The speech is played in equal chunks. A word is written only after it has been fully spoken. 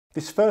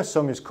This first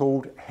song is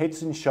called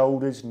Heads and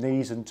Shoulders,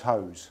 Knees and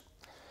Toes.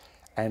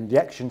 And the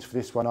actions for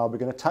this one are we're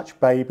going to touch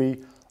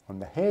baby on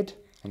the head,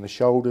 on the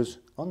shoulders,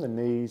 on the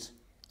knees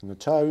and the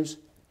toes,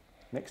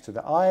 next to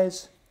the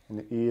eyes and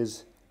the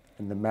ears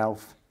and the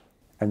mouth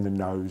and the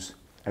nose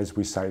as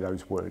we say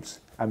those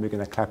words. And we're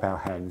going to clap our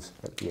hands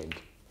at the end.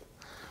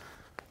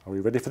 Are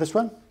we ready for this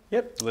one?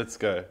 Yep, let's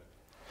go.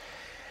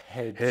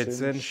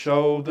 Heads and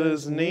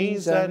shoulders,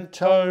 knees and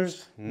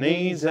toes,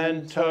 knees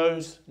and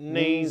toes,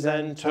 knees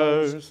and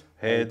toes.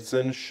 Heads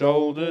and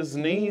shoulders,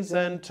 knees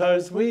and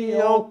toes,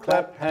 we all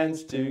clap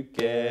hands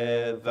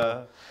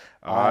together.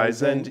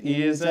 Eyes and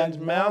ears and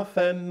mouth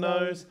and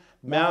nose,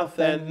 mouth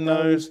and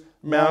nose,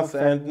 mouth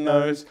and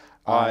nose.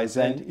 Eyes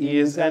and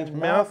ears and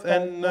mouth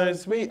and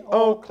nose, we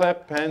all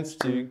clap hands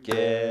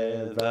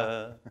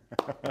together.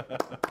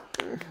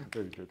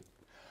 Very good.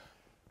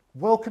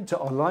 Welcome to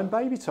Online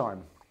Baby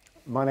Time.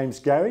 My name's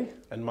Gary.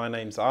 And my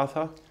name's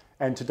Arthur.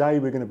 And today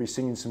we're going to be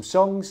singing some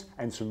songs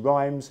and some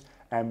rhymes,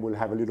 and we'll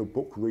have a little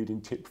book reading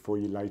tip for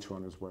you later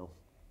on as well.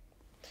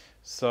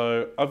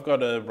 So I've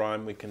got a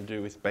rhyme we can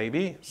do with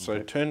baby. So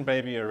turn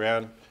baby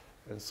around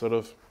and sort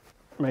of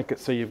make it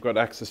so you've got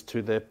access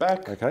to their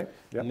back. Okay.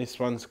 Yep. And this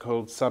one's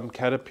called Some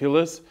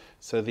Caterpillars.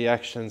 So the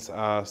actions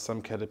are,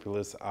 some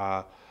caterpillars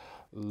are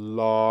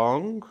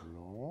long,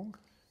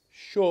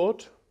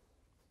 short,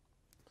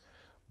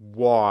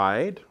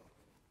 wide,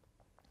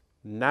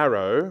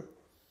 narrow,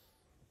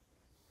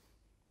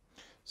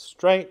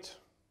 straight,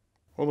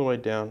 all the way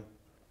down,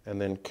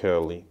 and then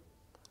curly.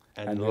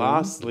 And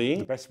lastly,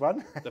 the best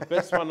one? The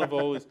best one of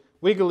all is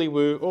wiggly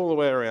woo, all the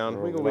way around.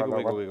 Oh, Wiggle, wiggle,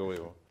 wiggle, wiggle,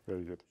 wiggle.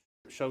 Very good.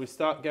 Shall we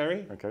start,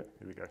 Gary? Okay,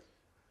 here we go.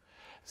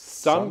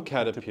 Some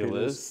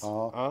caterpillars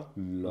are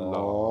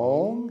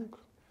long.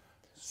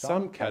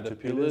 Some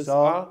caterpillars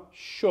are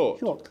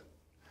short.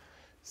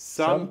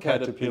 Some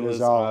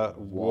caterpillars are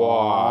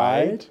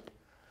wide.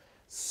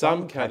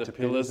 Some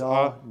caterpillars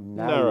are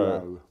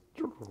narrow.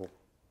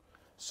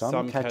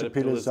 Some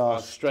caterpillars are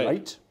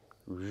straight.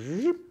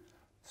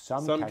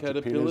 Some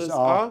caterpillars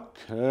are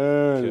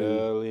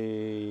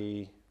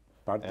curly.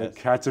 But the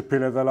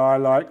caterpillar that I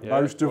like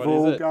most of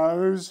all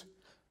goes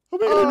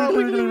all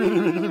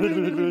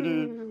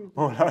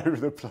over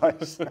the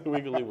place.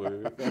 Wiggly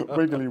woo.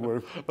 Wiggly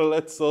woo.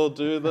 Let's all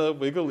do the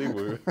wiggly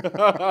woo.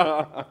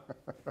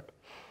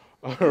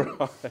 All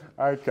right.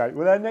 Okay,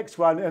 well the next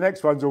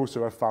one's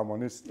also a fun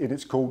one.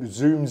 It's called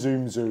Zoom,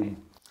 Zoom,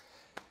 Zoom.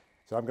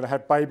 So I'm going to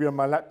have baby on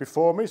my lap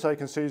before me so you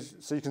can see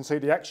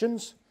the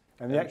actions.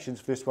 And the actions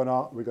for this one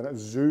are we're going to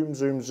zoom,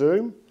 zoom,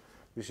 zoom.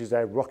 This is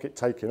our rocket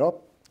taking off.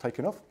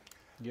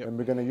 Yep. And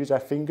we're going to use our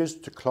fingers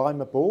to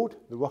climb aboard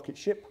the rocket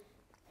ship.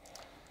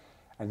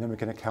 And then we're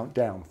going to count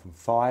down from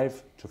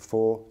 5 to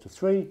 4 to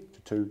 3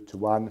 to 2 to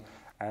 1.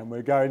 And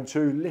we're going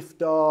to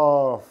lift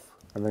off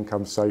and then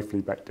come safely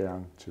back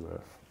down to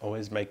Earth.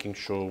 Always making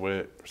sure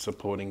we're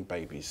supporting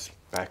baby's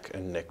back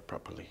and neck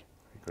properly.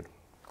 Very good.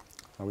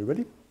 Are we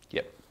ready?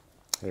 Yep.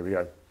 Here we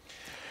go.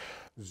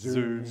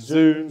 Zoom,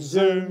 zoom,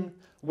 zoom,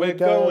 we're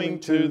going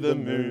to the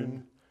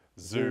moon.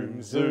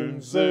 Zoom, zoom,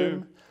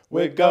 zoom,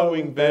 we're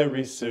going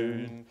very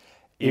soon.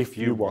 If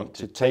you want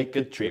to take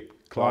a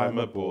trip, climb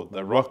aboard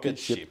the rocket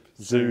ship.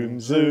 Zoom,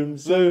 zoom,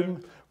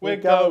 zoom, we're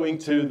going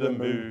to the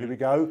moon. Here we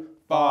go.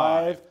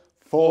 5,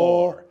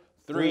 4,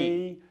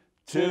 3,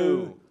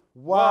 2,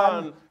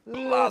 1.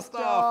 Blast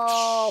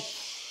off!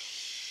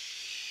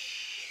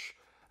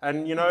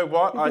 And you know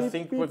what? I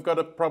think we've got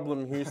a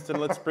problem,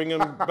 Houston. Let's bring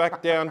them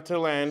back down to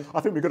land.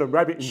 I think we've got a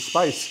rabbit in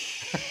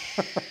space.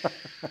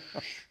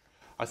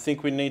 I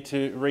think we need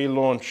to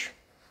relaunch.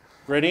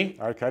 Ready?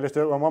 Okay, let's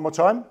do it one more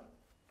time.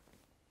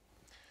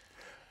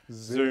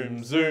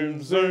 Zoom,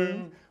 zoom,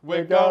 zoom,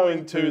 we're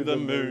going to the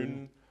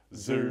moon.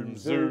 Zoom,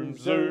 zoom,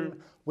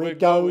 zoom, we're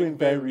going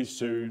very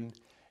soon.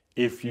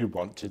 If you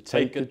want to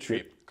take a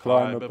trip,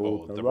 climb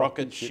aboard the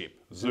rocket ship.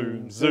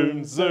 Zoom,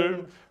 zoom,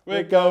 zoom,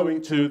 we're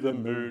going to the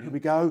moon. Here we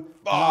go.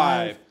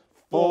 5,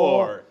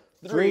 4,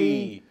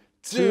 3,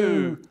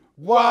 2,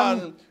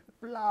 1.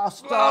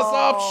 Blast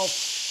off!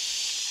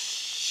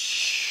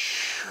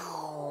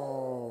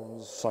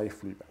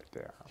 Safely back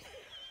down.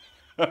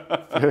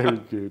 Very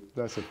good.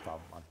 That's a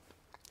fun one.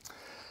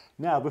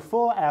 Now,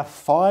 before our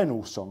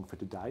final song for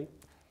today,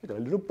 we've got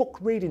a little book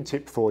reading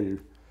tip for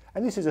you.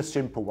 And this is a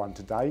simple one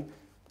today.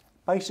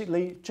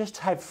 Basically, just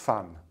have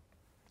fun.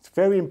 It's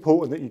very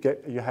important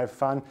that you have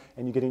fun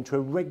and you get into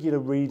a regular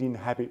reading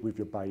habit with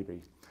your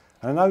baby.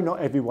 And I know not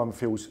everyone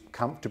feels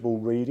comfortable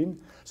reading,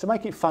 so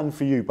make it fun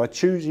for you by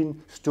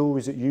choosing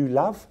stories that you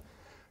love.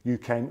 You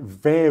can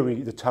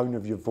vary the tone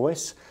of your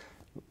voice,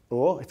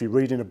 or if you're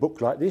reading a book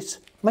like this,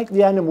 make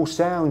the animal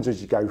sounds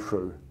as you go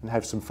through and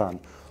have some fun.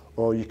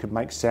 Or you can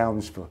make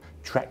sounds for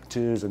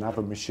tractors and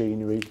other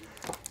machinery.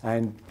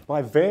 And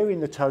by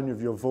varying the tone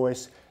of your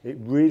voice, it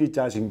really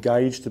does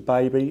engage the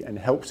baby and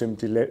helps them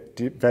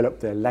develop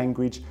their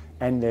language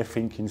and their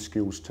thinking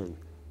skills too.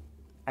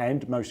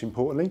 And most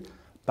importantly,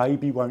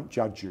 baby won't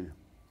judge you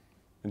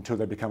until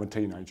they become a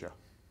teenager.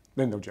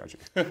 Then they'll judge you.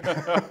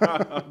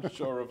 I'm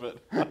sure of it.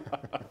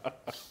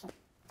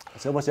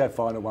 So what's our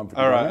final one for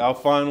today? All right, our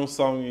final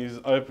song is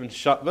Open,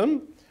 Shut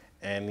Them.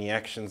 And the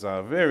actions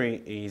are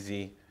very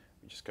easy.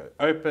 We just go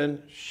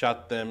open,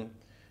 shut them.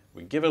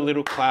 We give a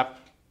little clap.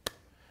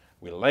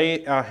 We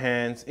lay our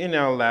hands in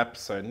our lap.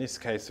 So in this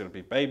case, it'll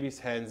be baby's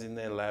hands in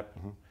their lap.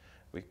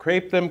 We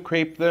creep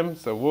them.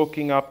 So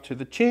walking up to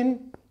the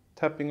chin,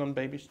 tapping on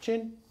baby's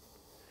chin.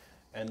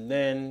 And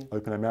then...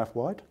 Open our mouth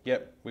wide.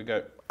 Yep, we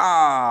go,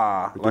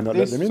 ah, We do like not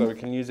this. let them in. So we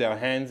can use our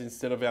hands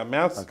instead of our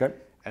mouths. Okay.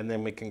 And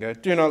then we can go,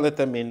 do not let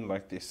them in,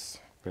 like this.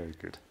 Very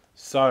good.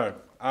 So,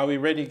 are we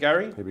ready,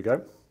 Gary? Here we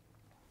go.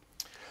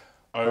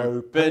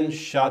 Open,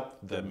 shut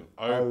them,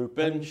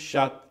 open,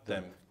 shut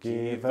them.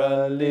 Give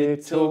a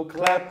little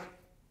clap.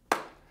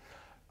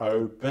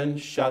 Open,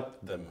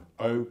 shut them,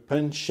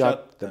 open,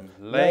 shut them.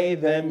 Lay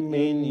them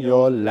in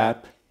your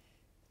lap.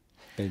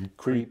 And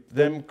Creep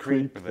them,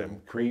 creep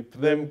them, creep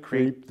them,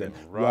 creep them.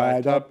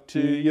 Right up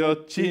to your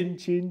chin.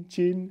 chin,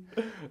 chin.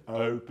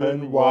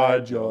 Open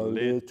wide your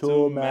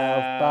little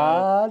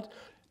mouth, but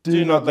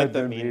do not let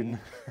them in.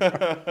 Very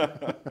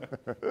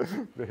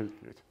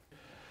good.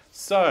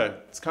 So,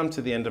 it's come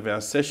to the end of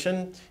our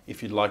session.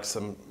 If you'd like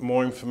some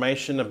more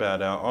information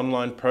about our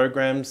online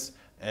programs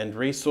and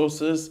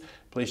resources,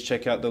 please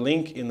check out the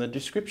link in the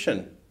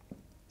description.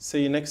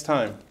 See you next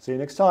time. See you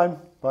next time.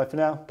 Bye for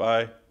now.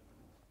 Bye.